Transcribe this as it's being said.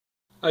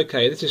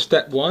Okay, this is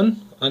step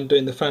 1,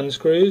 undoing the fan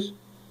screws.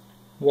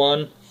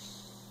 1,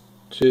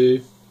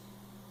 2,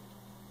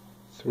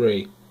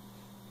 3.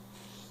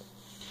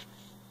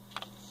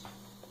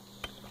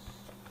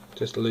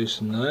 Just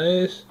loosen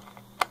those.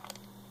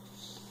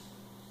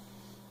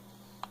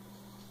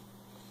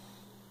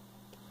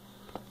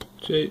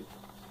 Two.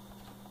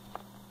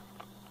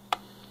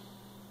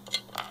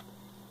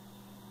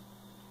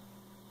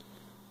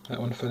 That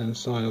one fell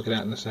inside, I'll get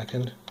out in a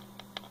second.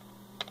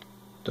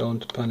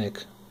 Don't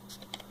panic.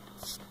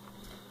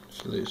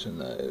 Just loosen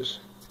those.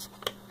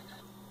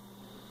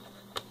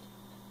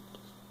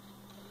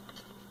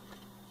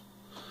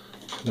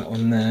 That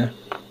one there.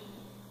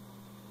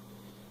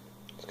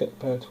 Let's get a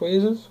pair of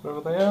tweezers,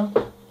 wherever they are.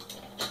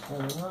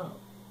 There they are.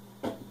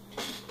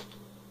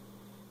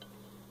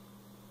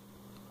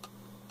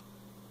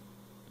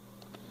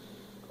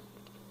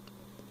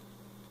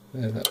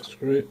 There's that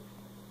screw.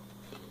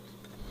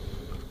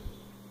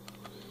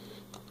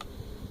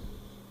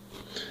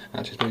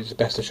 Actually, it's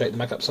best to shake the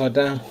mag upside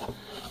down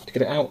to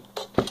get it out.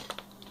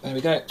 There we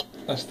go.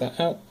 That's that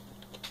out.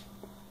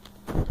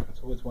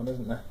 There's always one,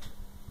 isn't there?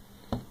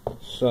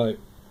 So,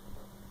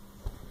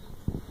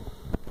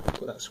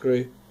 put that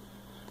screw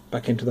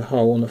back into the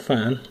hole on the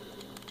fan.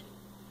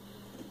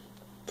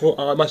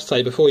 I must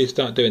say, before you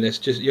start doing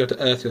this, you have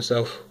to earth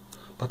yourself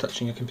by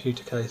touching a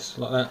computer case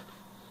like that.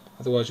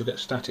 Otherwise you'll get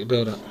static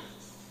build-up.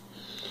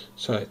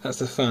 So that's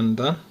the fan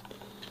done.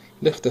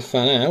 Lift the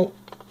fan out.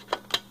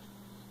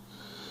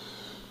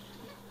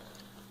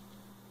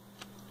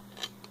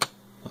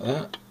 Like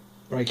that,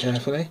 very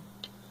carefully.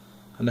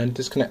 And then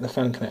disconnect the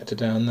fan connector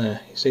down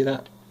there. You see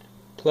that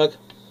plug?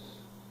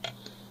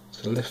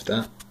 So lift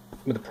that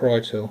with a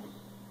pry tool.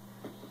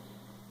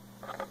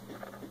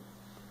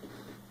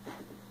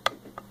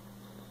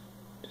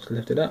 Just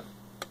lift it up.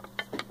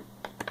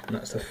 And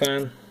that's the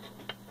fan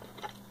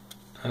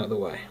out of the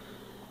way.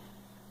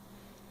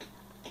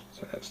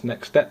 So that's the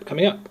next step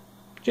coming up.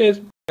 Cheers!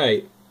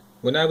 Okay,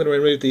 we're now going to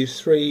remove these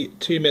 3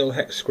 2mm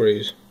hex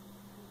screws.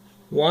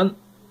 1,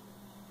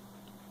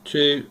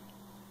 2,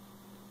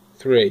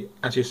 3,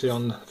 as you see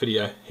on the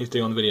video. He's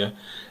doing on the video.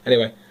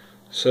 Anyway,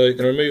 so you're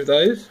going to remove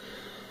those.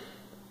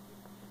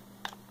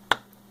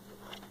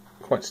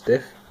 Quite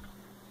stiff,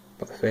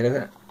 got the feel of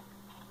it.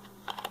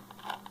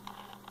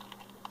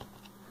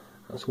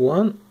 That's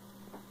 1.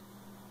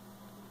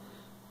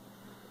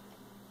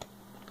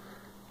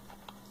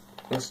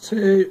 That's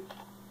 2.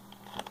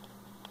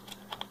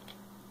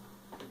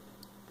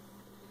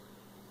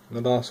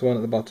 And the last one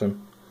at the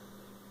bottom.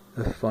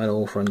 The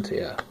final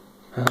frontier.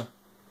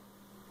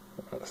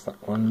 That's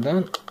that one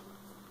done.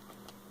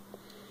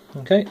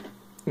 Okay,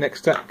 next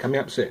step coming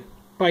up soon.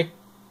 Bye.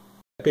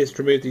 Step is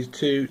to remove these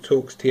 2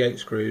 Torx T8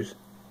 screws.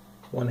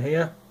 One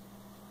here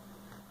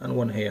and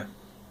one here.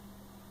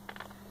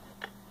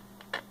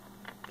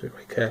 Do it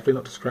very carefully,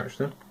 not to scratch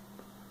them.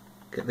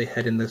 Get the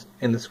head in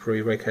the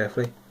screw very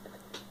carefully.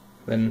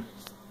 Then,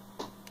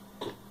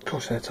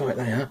 gosh, they're tight,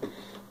 they are.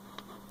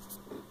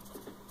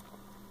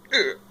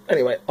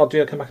 Anyway, I'll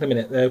come back in a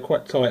minute. They're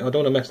quite tight. I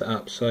don't want to mess that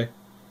up, so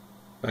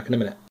back in a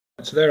minute.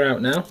 So they're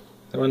out now.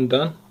 They're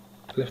undone.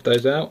 Lift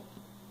those out.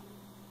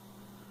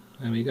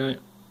 There we go.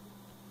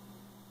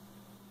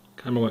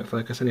 Camera won't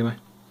focus anyway.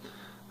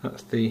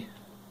 That's the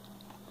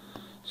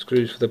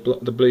screws for the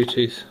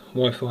Bluetooth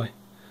Wi-Fi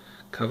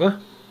cover.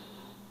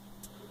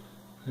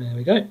 There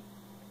we go.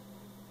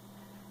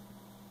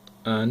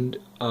 And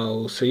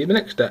I'll see you in the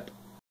next step.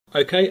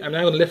 Okay, I'm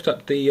now going to lift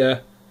up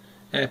the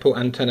airport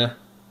antenna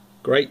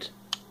grate,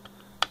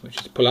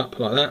 which is pull up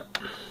like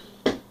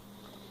that,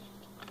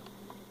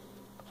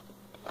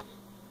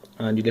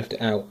 and you lift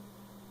it out.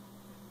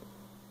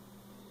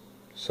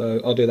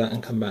 So I'll do that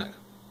and come back.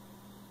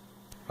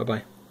 Bye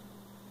bye.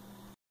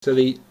 So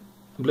the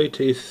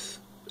Bluetooth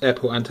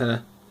airport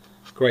antenna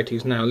grate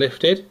is now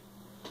lifted,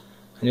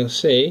 and you'll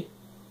see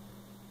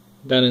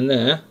down in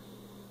there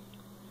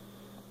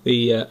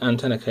the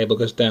antenna cable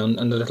goes down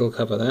under the little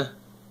cover there.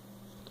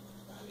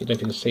 You don't know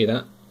if you can see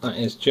that. That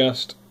is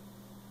just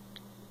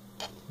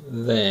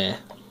there.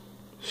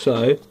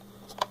 So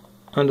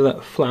under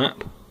that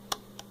flap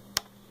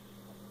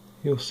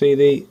you'll see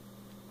the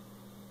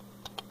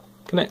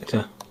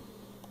connector.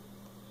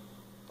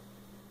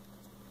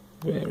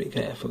 Very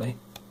carefully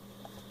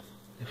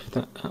lift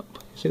that up.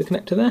 You see the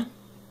connector there?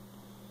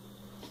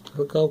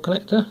 Little gold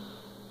connector.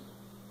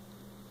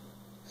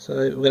 So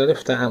we're going to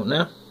lift that out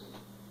now.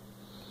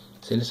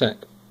 See you in a sec.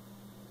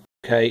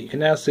 Okay, you can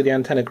now see the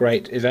antenna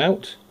grate is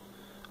out.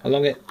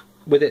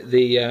 With it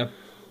the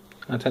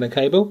antenna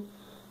cable,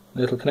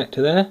 the little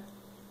connector there.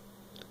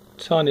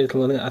 Tiny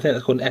little, I think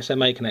that's called an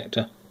SMA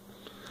connector.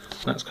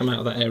 That's come out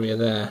of that area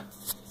there,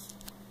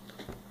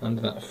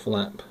 under that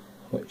flap,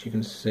 which you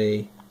can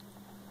see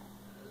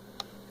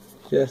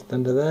just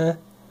under there.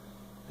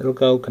 Little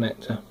gold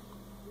connector.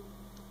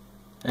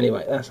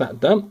 Anyway, that's that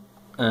done,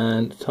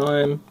 and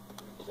time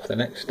for the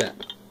next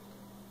step.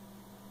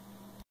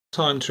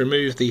 Time to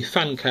remove the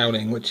fan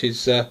cowling, which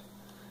is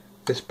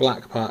this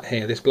black part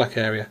here, this black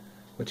area,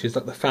 which is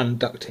like the fan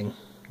ducting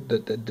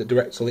that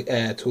directs all the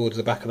air towards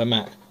the back of the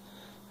Mac.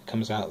 It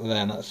comes out there,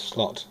 and that's the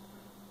slot.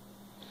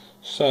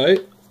 So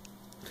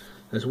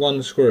there's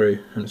one screw,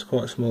 and it's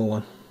quite a small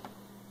one,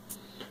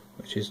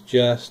 which is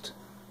just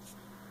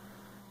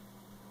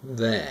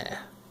there.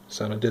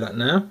 So I'm going to do that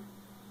now.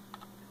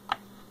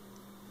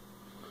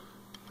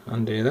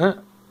 Undo that.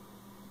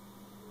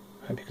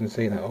 Hope you can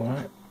see that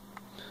alright.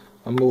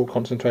 I'm more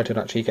concentrated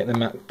actually getting the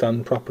Mac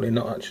done properly,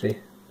 not actually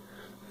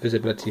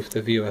visibility for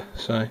the viewer.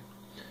 So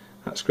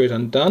that screw's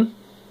undone.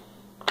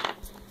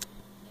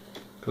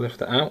 Lift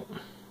that out.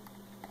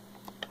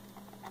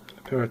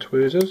 A pair of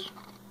tweezers.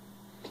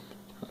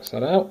 That's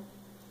that out.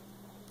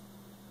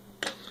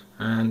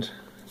 And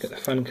get the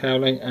fan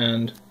cowling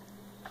and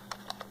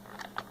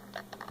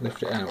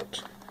lift it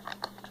out.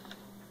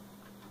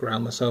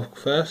 Ground myself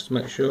first,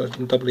 make sure it's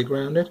doubly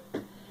grounded.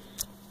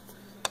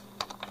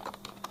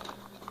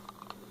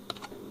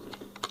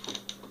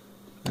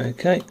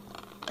 Okay,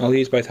 I'll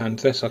use both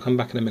hands for this. I'll come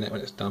back in a minute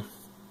when it's done.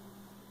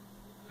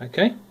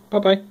 Okay, bye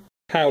bye.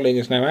 Cowling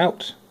is now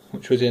out,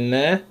 which was in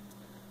there,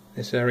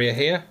 this area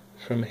here,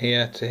 from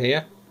here to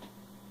here.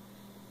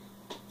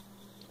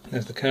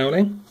 There's the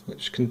cowling,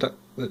 which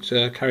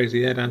carries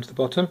the air down to the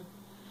bottom.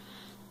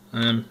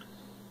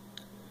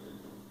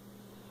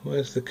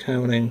 Where's the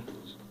cowling?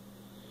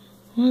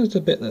 Where's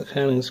the bit that the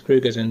cowling screw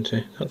goes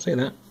into? Can't see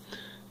that.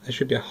 There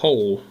should be a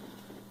hole.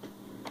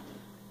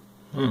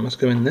 Oh, it must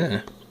go in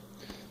there.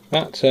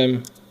 That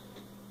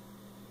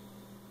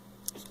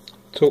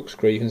torque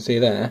screw you can see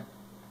there.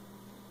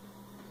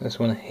 This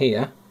one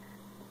here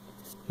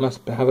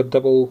must have a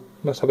double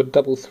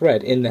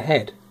thread in the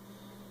head.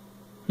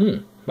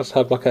 Must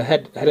have like a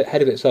head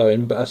of its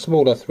own, but a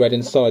smaller thread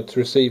inside to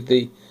receive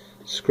the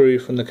screw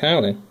from the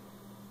cowling.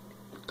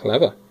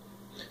 Clever.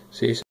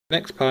 See, so the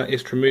next part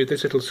is to remove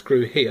this little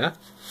screw here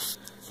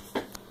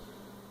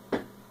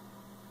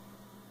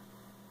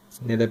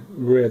near the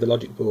rear of the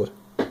logic board.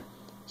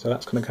 So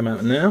that's going to come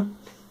out now.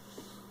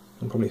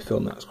 I'll probably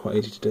film that, it's quite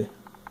easy to do.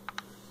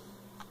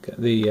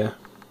 Get the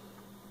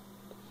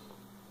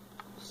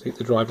seat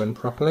the driver in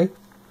properly.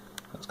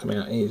 That's coming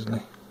out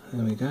easily.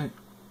 There we go.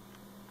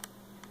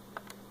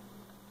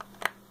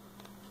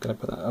 Going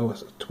to put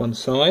that to one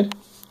side,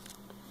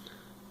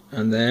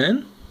 and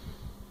then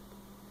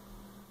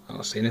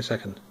I'll see in a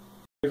second.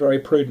 Very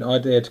prudent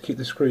idea to keep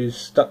the screws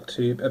stuck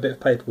to a bit of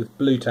paper with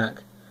blue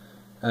tack,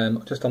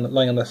 just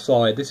laying on the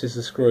side. This is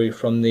the screw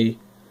from the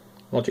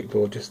logic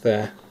board, just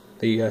there,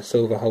 the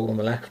silver hole on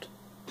the left.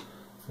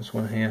 This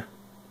one here.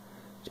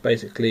 It's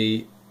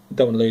basically,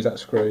 don't want to lose that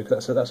screw.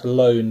 That's a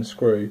lone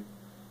screw.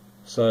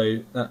 So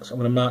that's, I'm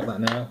going to mark that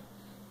now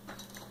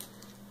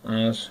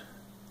as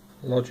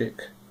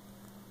logic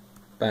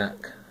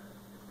back.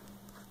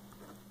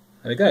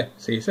 There we go.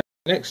 See you soon.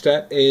 Next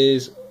step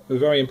is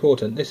very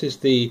important. This is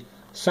the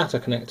SATA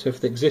connector for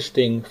the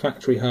existing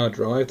factory hard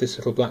drive, this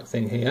little black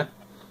thing here.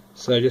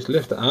 So just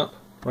lift it up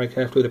very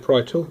carefully with a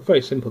pry tool.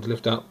 Very simple to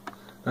lift up.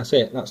 That's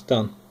it, that's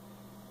done.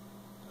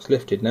 It's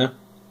lifted now.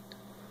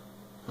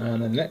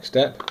 And the next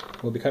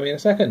step will be coming in a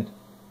second.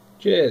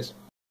 Cheers!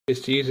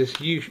 Is to use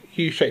this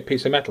U-shaped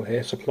piece of metal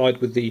here supplied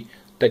with the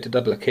data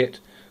doubler kit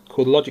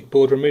called the logic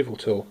board removal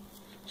tool.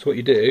 So what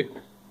you do,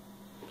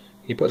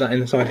 you put that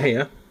inside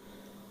here,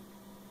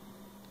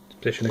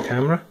 position the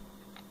camera,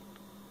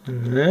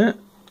 and there.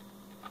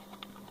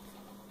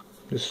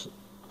 Just you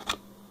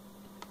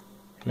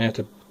may have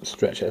to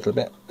stretch it a little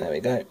bit. There we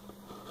go.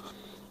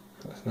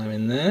 That's now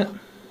in there.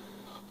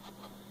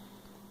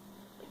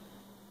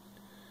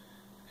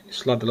 And you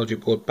slide the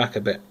logic board back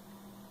a bit.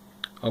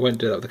 I won't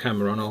do that with the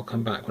camera on, I'll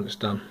come back when it's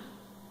done.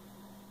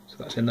 So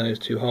that's in those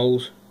two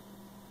holes.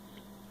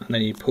 And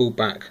then you pull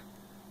back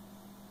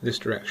this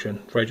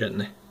direction very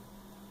gently.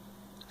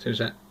 As soon as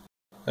that.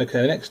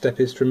 Okay, the next step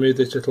is to remove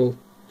this little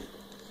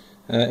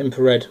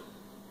infrared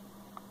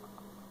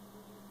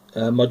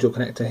module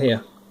connector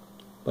here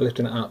by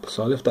lifting it up.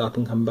 So I lift it up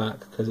and come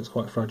back because it's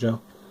quite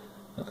fragile.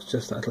 That's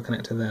just that little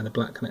connector there, the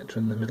black connector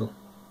in the middle.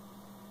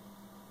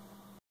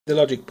 The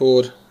logic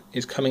board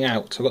is coming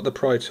out. So I've got the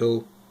pry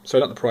tool,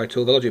 sorry not the pry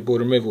tool, the logic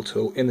board removal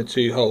tool in the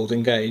two holes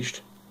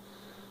engaged.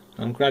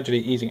 I'm gradually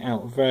easing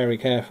out very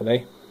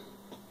carefully.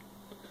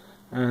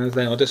 And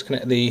then I'll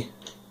disconnect the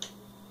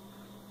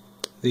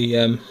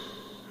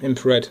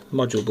infrared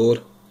module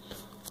board,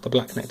 the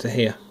black connector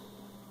here.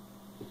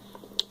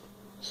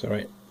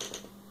 Sorry,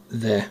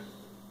 there.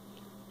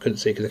 Couldn't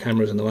see because the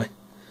camera was in the way.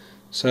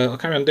 So I'll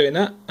carry on doing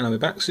that and I'll be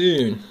back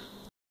soon.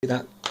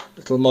 That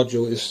little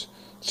module is,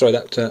 sorry,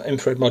 that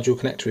infrared module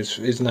connector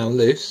is now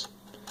loose.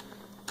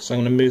 So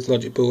I'm going to move the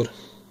logic board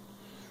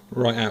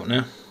right out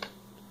now.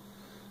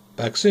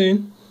 Back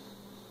soon.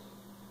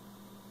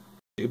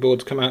 Logic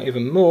board's come out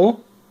even more.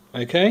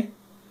 Okay.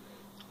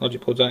 Logic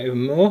board's out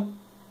even more.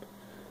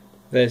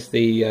 There's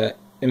the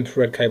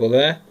infrared cable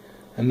there,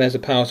 and there's a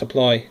power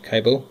supply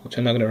cable which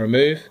I'm now going to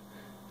remove,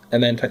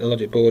 and then take the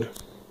logic board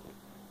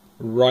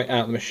right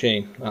out of the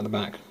machine, out the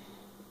back.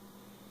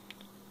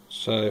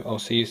 So I'll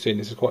see you soon.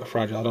 This is quite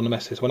fragile, I don't want to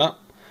mess this one up.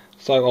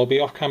 So I'll be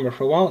off camera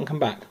for a while and come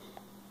back.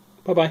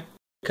 Bye bye.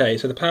 Okay,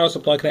 so the power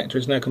supply connector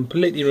is now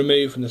completely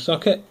removed from the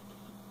socket.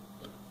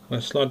 I'm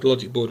going to slide the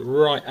logic board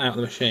right out of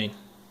the machine.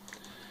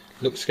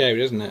 Looks scary,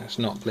 doesn't it? It's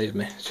not, believe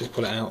me. Let's just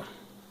pull it out.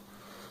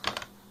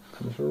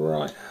 Comes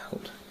right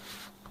out.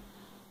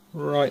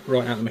 Right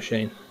out of the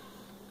machine.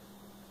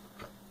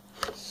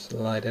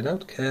 Slide it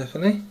out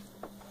carefully.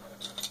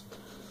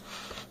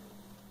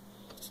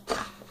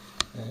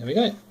 There we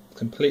go.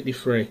 Completely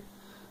free.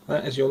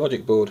 That is your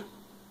logic board.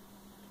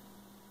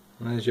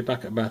 And there's your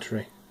backup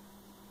battery.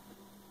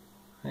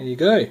 There you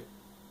go.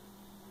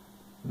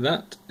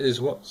 That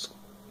is what's...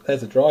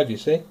 There's the drive, you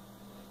see.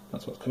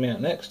 That's what's coming out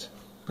next.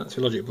 That's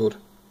your logic board.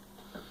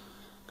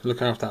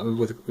 Look after that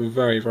with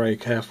very, very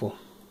careful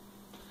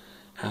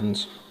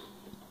hands.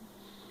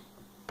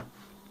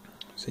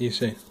 See you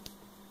soon.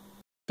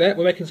 There,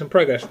 we're making some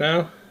progress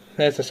now.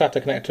 There's the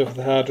SATA connector for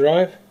the hard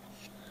drive.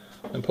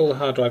 And pull the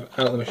hard drive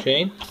out of the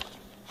machine.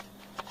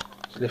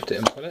 Just lift it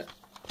and pull it.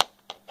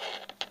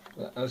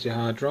 That's your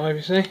hard drive,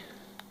 you see.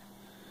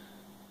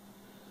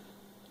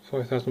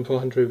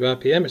 5400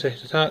 RPM, it's a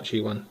Hitachi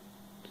one.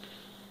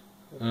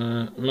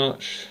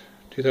 March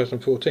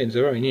 2014,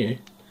 so very new.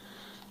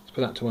 Let's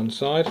put that to one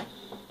side,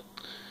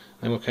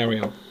 and we'll carry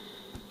on.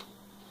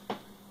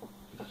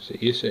 See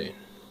you soon.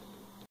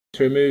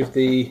 To remove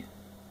the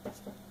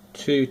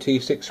two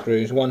T6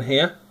 screws, one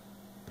here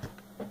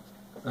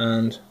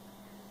and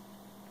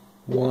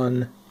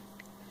one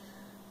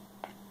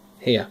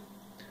here,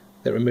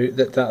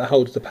 that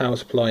holds the power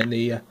supply and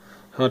the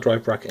hard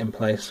drive bracket in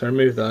place. So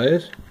remove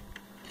those.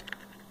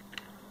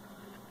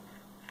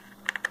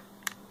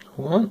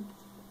 One.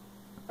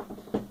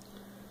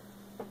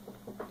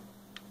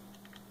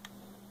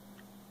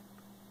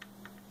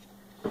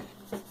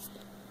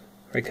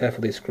 Very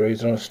careful these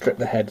screws. I want to strip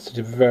the heads,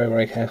 so very,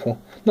 very careful.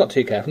 Not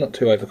too careful, not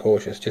too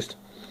overcautious. Just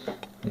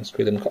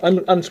unscrew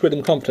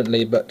them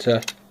confidently, but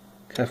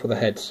careful the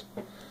heads.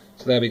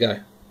 So there we go.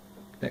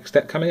 Next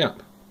step coming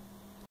up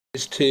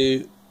is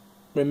to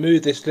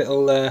remove this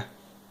little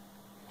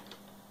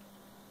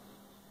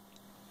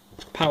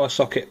power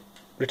socket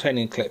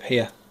retaining clip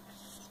here.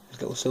 This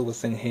little silver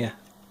thing here.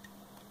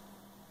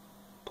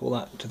 Pull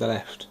that to the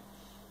left.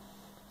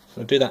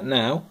 So I'll do that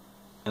now,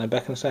 and I'm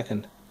back in a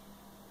second.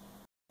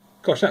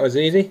 Gosh, that was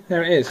easy.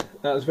 There it is.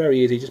 That was very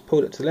easy. Just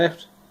pulled it to the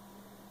left,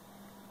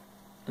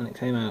 and it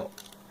came out.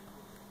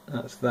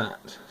 That's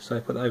that. So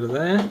put it over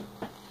there,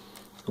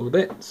 all the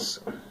bits,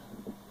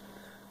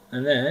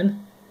 and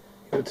then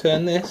you'll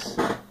turn this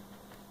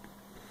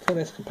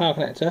power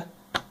connector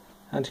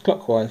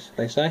anti-clockwise,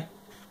 they say,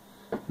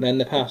 and then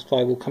the power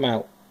supply will come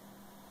out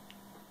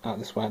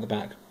this way at the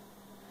back.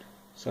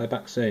 So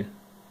back soon.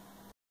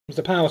 Here's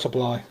the power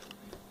supply.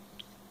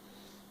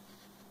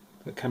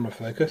 The camera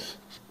focus.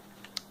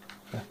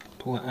 So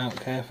pull that out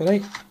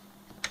carefully.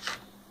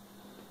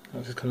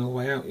 That's just coming all the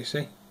way out, you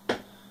see.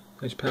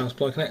 There's your power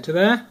supply connector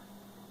there.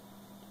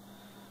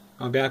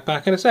 I'll be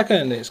back in a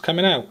second. It's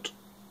coming out.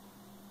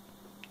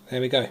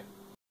 There we go.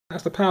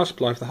 That's the power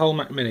supply for the whole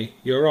Mac Mini.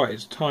 You're right,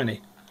 it's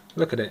tiny.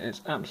 Look at it.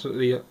 It's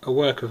absolutely a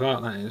work of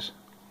art, that is.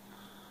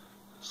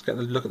 Let's get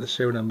a look at the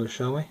serial number,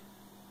 shall we?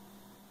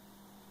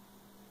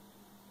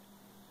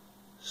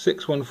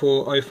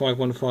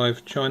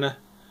 6140515 China.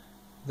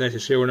 There's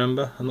your serial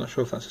number. I'm not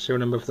sure if that's the serial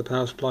number for the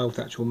power supply or for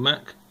the actual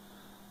Mac.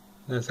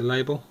 There's the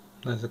label.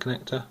 There's the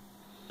connector.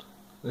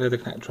 There's the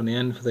connector on the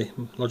end for the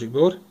logic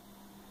board.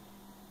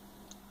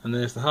 And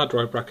there's the hard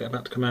drive bracket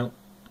about to come out.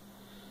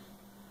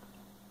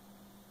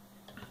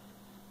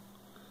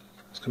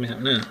 It's coming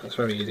out now. That's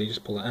very easy.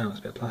 Just pull that out. It's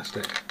a bit of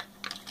plastic.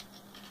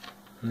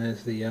 And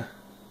there's the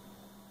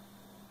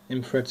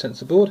infrared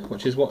sensor board,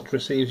 which is what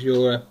receives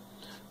your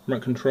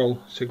remote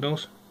control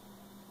signals.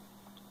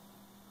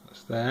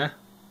 That's there.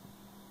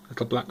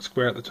 Little black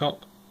square at the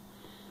top.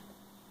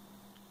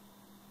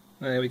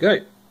 There we go.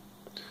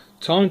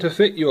 Time to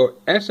fit your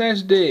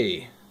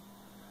SSD.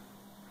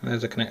 And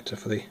there's a connector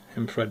for the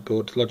infrared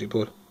board, logic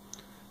board.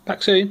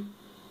 Back soon.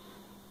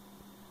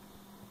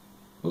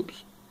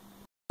 Oops.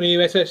 New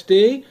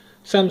SSD,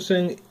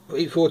 Samsung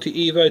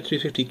 840 Evo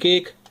 250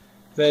 gig.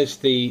 There's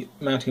the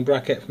mounting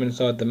bracket from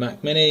inside the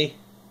Mac Mini.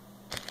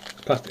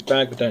 Plastic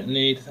bag we don't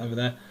need over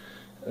there.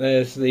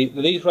 There's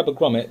these rubber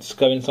grommets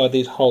go inside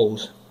these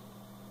holes.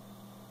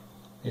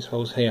 These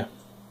holes here.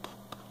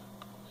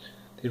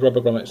 These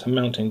rubber grommets are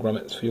mounting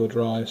grommets for your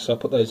drive, so I'll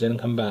put those in and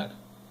come back.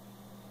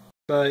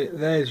 So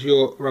there's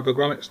your rubber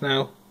grommets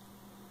now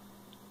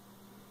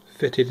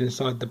fitted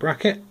inside the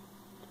bracket,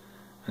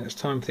 and it's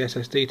time for the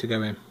SSD to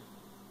go in.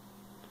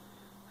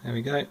 There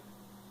we go.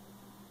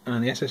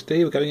 And the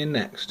SSD we're going in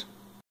next.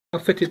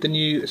 I've fitted the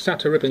new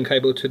SATA ribbon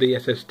cable to the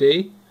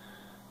SSD.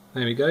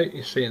 There we go,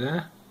 you see it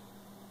there.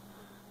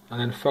 And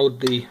then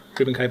fold the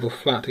ribbon cable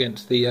flat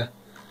against the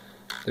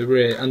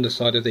rear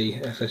underside of the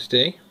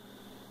SSD.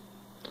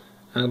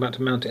 And I'm about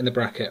to mount it in the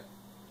bracket.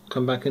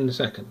 Come back in a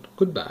second.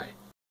 Goodbye.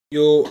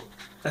 Your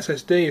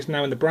SSD is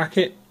now in the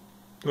bracket,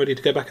 ready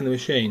to go back in the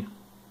machine.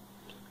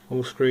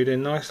 All screwed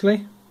in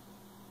nicely.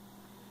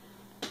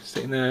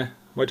 Sitting there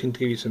waiting to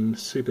give you some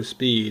super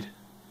speed.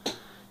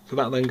 So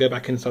that'll then go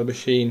back inside the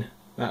machine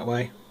that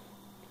way.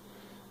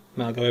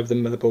 And that'll go over the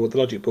motherboard, the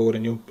logic board,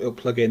 and it'll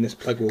plug in. This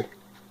plug will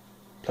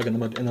plug in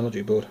the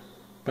logic board.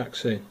 Back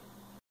soon.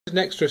 There's an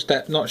extra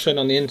step not shown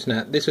on the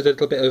internet. This is a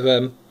little bit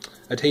of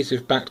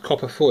adhesive backed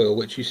copper foil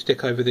which you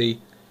stick over the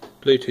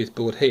Bluetooth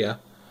board here,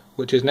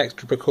 which is an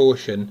extra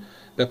precaution.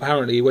 But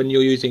apparently when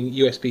you're using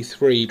USB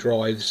 3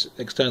 drives,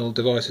 external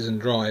devices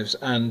and drives,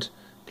 and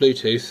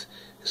Bluetooth,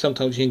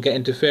 sometimes you can get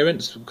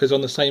interference because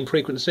on the same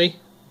frequency,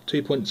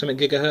 2 point something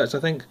gigahertz I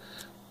think,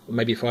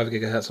 maybe 5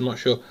 gigahertz, I'm not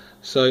sure.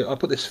 So I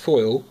put this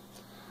foil,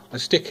 I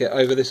stick it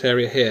over this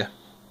area here.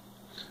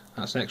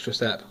 That's an extra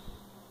step.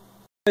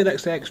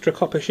 That's the extra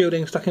copper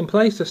shielding stuck in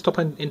place to stop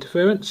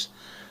interference.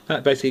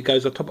 That basically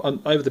goes over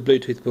the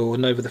Bluetooth board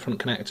and over the front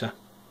connector.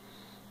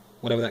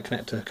 Whatever that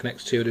connector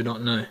connects to, I do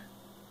not know.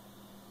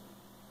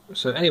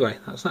 So anyway,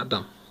 that's that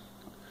done.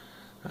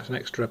 That's an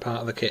extra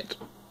part of the kit.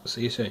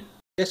 See you soon.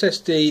 The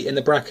SSD in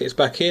the bracket is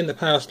back in, the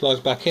power supply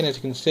is back in, as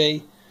you can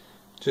see.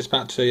 Just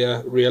about to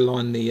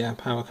realign the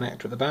power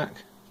connector at the back.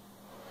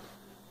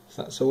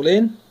 So that's all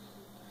in.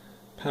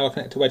 Power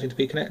connector waiting to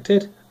be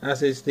connected,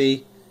 as is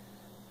the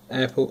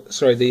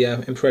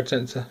infrared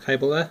sensor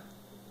cable there.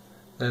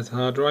 There's the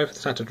hard drive, the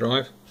SATA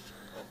drive.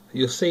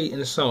 You'll see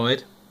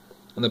inside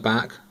on the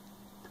back,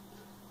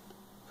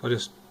 if I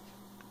just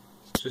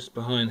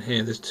behind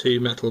here, there's two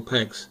metal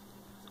pegs.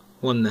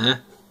 One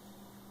there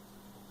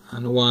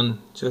and one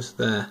just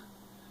there.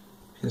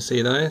 You can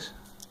see those.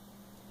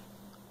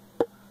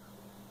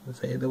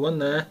 See the one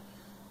there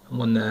and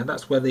one there.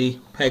 That's where the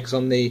pegs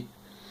on the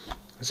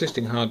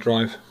existing hard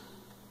drive.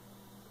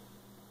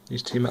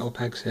 These two metal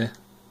pegs here.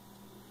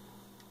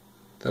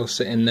 They'll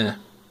sit in there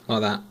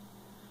like that.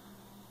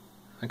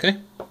 Okay,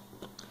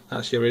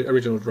 that's your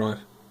original drive.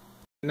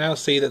 Now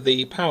see that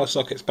the power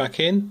socket's back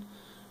in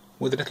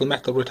with a little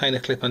metal retainer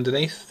clip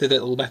underneath, the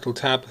little metal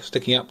tab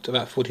sticking up to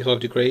about 45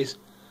 degrees,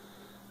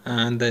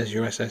 and there's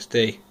your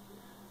SSD.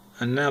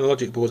 And now the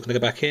logic board's going to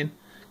go back in,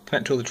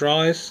 connect all the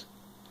drives,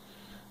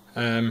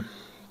 do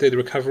the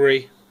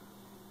recovery,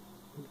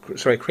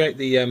 create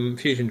the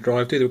Fusion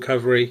drive, do the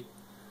recovery,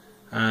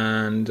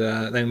 and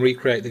then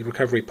recreate the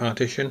recovery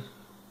partition,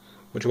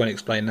 which I won't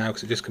explain now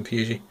because it just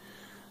confuses you,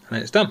 and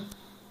then it's done.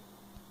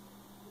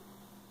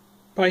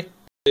 Bye.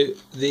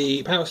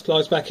 The power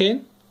supply's back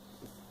in,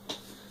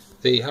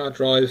 the hard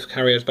drive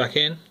carrier's back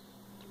in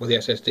with the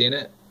SSD in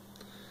it.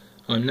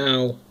 I'm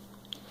now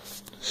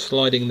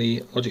sliding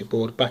the logic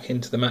board back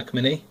into the Mac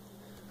Mini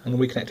and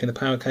reconnecting the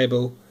power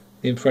cable,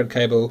 the infrared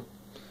cable,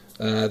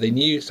 the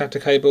new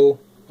SATA cable.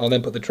 I'll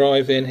then put the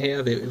drive in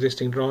here, the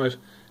existing drive,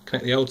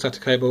 connect the old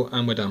SATA cable,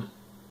 and we're done.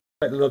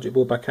 Take the logic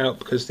board back out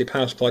because the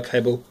power supply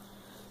cable,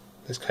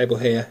 this cable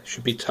here,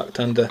 should be tucked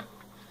under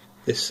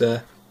this,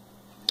 let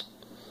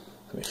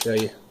me show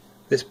you,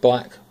 this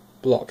black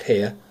block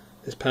here.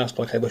 This power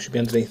supply cable should be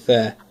underneath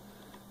there,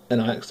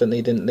 and I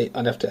accidentally didn't.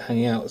 I left it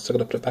hanging out, so I've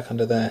got to put it back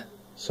under there.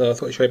 So I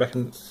thought I'd show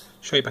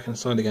you back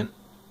inside again.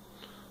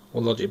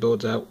 All the logic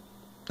boards out.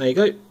 There you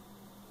go.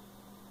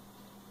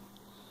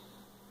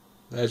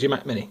 There's your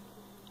Mac Mini.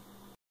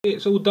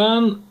 It's all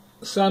done.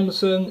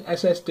 Samsung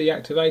SSD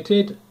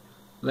activated.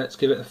 Let's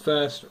give it the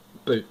first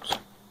boot.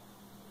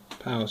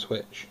 Power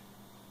switch.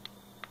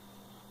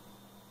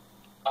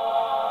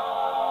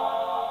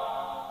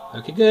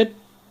 Okay, good.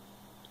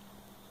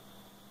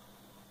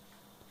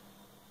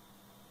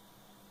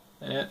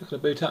 Yeah, it's going to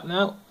boot up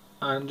now.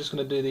 I'm just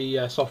going to do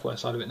the software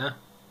side of it now.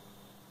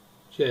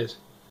 Cheers.